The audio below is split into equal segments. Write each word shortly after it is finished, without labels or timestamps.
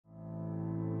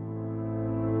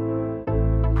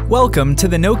Welcome to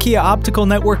the Nokia Optical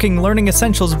Networking Learning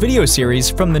Essentials video series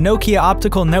from the Nokia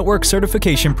Optical Network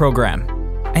Certification Program,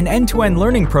 an end-to-end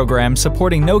learning program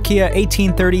supporting Nokia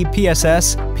 1830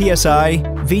 PSS, PSI,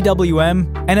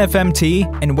 VWM,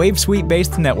 NFMT, and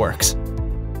WaveSuite-based networks.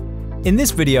 In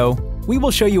this video, we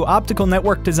will show you optical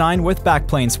network design with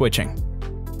backplane switching.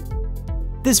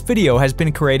 This video has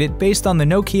been created based on the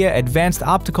Nokia Advanced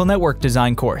Optical Network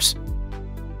Design course.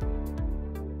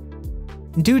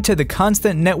 Due to the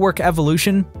constant network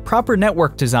evolution, proper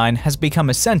network design has become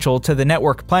essential to the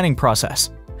network planning process.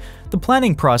 The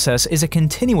planning process is a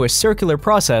continuous circular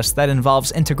process that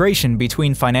involves integration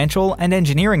between financial and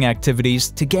engineering activities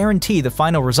to guarantee the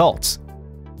final results.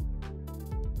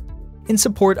 In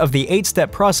support of the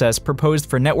 8-step process proposed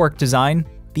for network design,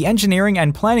 the Engineering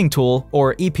and Planning Tool,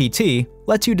 or EPT,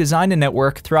 lets you design a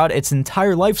network throughout its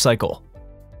entire life cycle.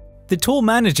 The tool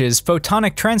manages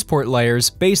photonic transport layers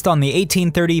based on the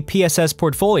 1830 PSS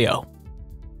portfolio.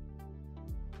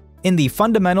 In the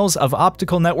Fundamentals of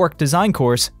Optical Network Design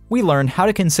course, we learn how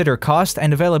to consider cost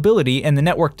and availability in the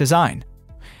network design.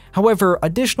 However,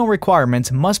 additional requirements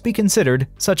must be considered,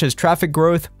 such as traffic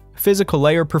growth, physical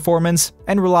layer performance,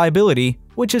 and reliability,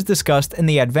 which is discussed in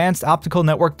the Advanced Optical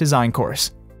Network Design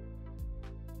course.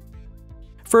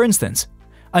 For instance,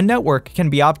 a network can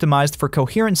be optimized for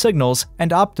coherent signals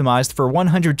and optimized for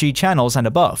 100G channels and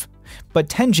above, but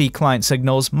 10G client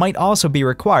signals might also be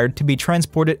required to be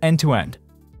transported end-to-end.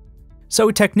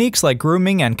 So techniques like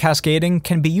grooming and cascading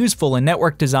can be useful in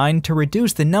network design to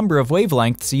reduce the number of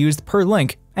wavelengths used per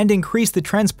link and increase the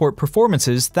transport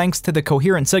performances thanks to the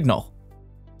coherent signal.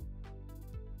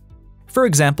 For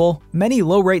example, many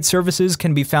low-rate services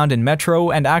can be found in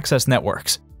metro and access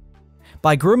networks.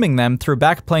 By grooming them through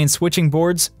backplane switching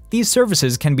boards, these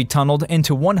services can be tunneled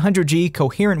into 100G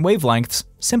coherent wavelengths,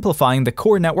 simplifying the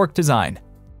core network design.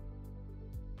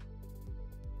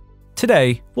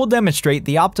 Today, we'll demonstrate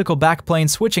the optical backplane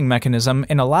switching mechanism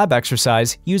in a lab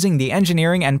exercise using the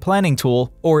Engineering and Planning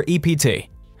Tool, or EPT.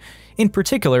 In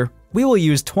particular, we will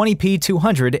use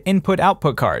 20P200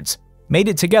 input-output cards,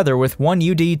 mated together with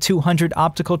 1UD200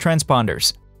 optical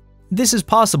transponders. This is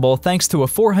possible thanks to a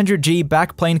 400G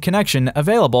backplane connection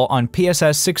available on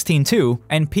PSS-16II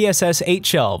and PSS-8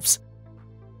 shelves.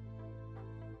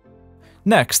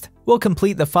 Next, we'll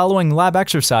complete the following lab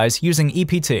exercise using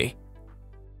EPT.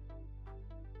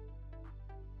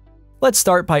 Let's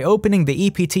start by opening the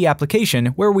EPT application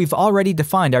where we've already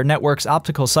defined our network's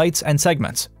optical sites and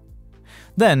segments.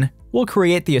 Then, we'll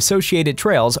create the associated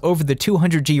trails over the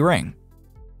 200G ring.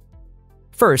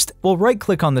 First, we'll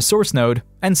right-click on the source node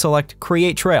and select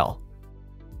Create Trail.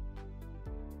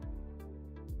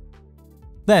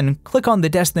 Then, click on the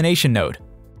destination node.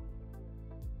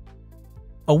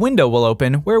 A window will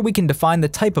open where we can define the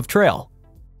type of trail.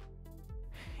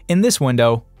 In this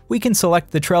window, we can select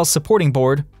the trail's supporting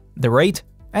board, the rate,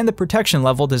 and the protection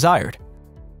level desired.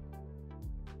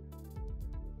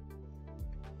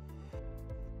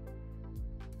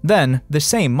 Then, the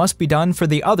same must be done for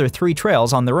the other 3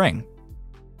 trails on the ring.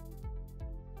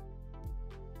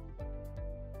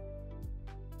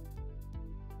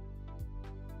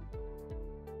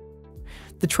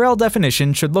 The trail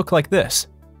definition should look like this.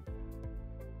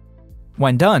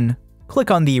 When done, click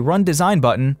on the Run Design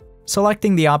button,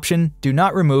 selecting the option Do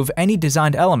not remove any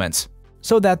designed elements,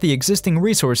 so that the existing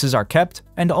resources are kept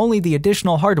and only the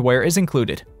additional hardware is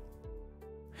included.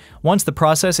 Once the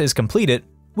process is completed,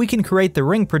 we can create the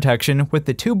ring protection with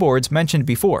the 2 boards mentioned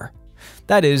before,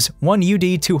 that is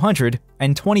 1UD200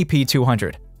 and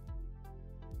 20P200.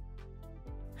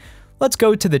 Let's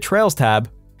go to the Trails tab,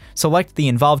 select the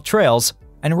involved trails,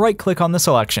 and right-click on the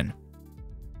selection.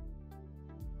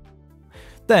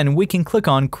 Then we can click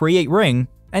on Create Ring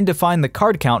and define the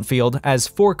card count field as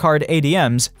 4 card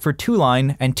ADMs for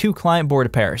 2-line and 2 client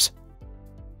board pairs.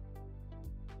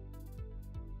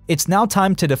 It's now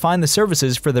time to define the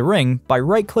services for the ring by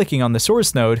right-clicking on the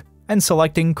source node and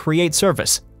selecting Create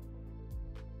Service.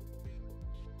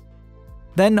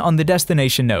 Then on the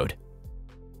destination node.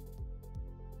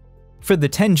 For the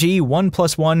 10G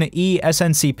 1+1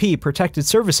 ESNCP protected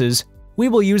services, we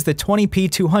will use the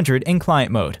 20P200 in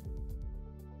client mode.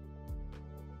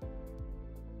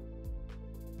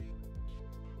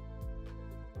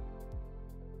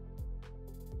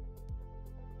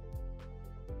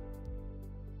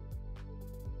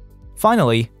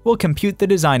 Finally, we'll compute the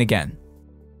design again.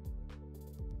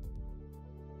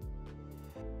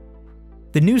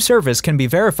 The new service can be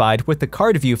verified with the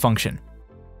Card View function.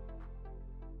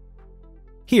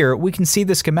 Here, we can see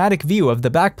the schematic view of the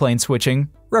backplane switching,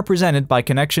 represented by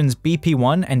connections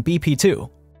BP1 and BP2.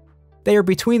 They are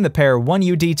between the pair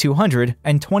 1UD200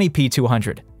 and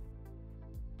 20P200.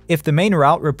 If the main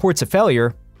route reports a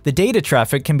failure, the data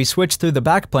traffic can be switched through the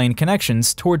backplane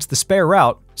connections towards the spare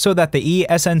route so that the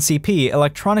ESNCP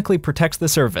electronically protects the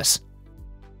service.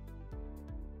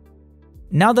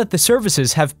 Now that the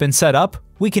services have been set up,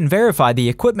 we can verify the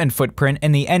equipment footprint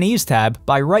in the NEs tab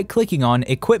by right-clicking on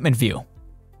Equipment View.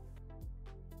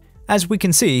 As we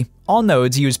can see, all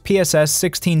nodes use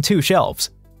PSS-16II shelves,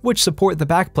 which support the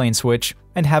backplane switch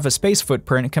and have a space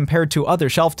footprint compared to other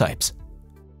shelf types.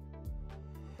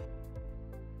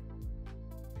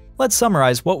 Let's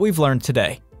summarize what we've learned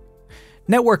today.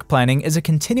 Network planning is a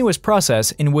continuous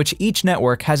process in which each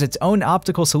network has its own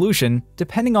optical solution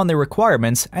depending on their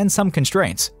requirements and some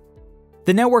constraints.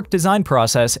 The network design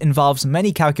process involves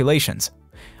many calculations.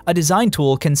 A design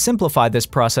tool can simplify this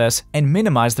process and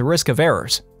minimize the risk of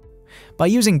errors. By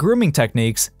using grooming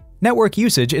techniques, network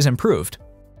usage is improved.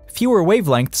 Fewer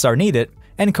wavelengths are needed,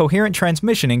 and coherent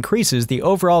transmission increases the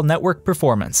overall network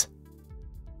performance.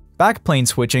 Backplane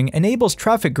switching enables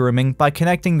traffic grooming by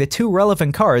connecting the two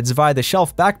relevant cards via the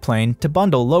shelf backplane to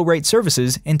bundle low-rate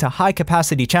services into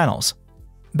high-capacity channels.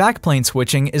 Backplane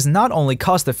switching is not only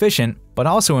cost-efficient, but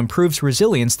also improves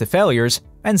resilience to failures,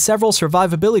 and several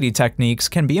survivability techniques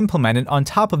can be implemented on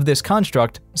top of this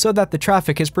construct so that the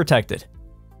traffic is protected.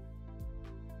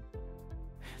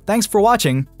 Thanks for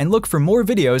watching, and look for more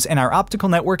videos in our Optical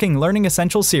Networking Learning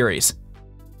Essentials series.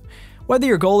 Whether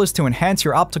your goal is to enhance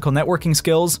your optical networking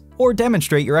skills or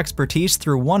demonstrate your expertise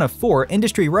through one of 4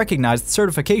 industry-recognized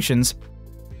certifications,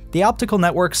 the Optical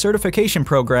Network Certification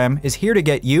Program is here to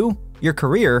get you, your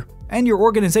career, and your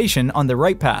organization on the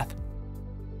right path.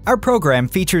 Our program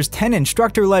features 10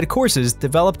 instructor-led courses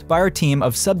developed by our team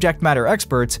of subject matter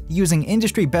experts using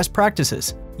industry best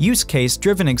practices, use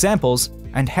case-driven examples,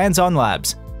 and hands-on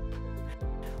labs.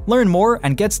 Learn more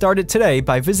and get started today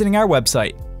by visiting our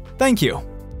website. Thank you.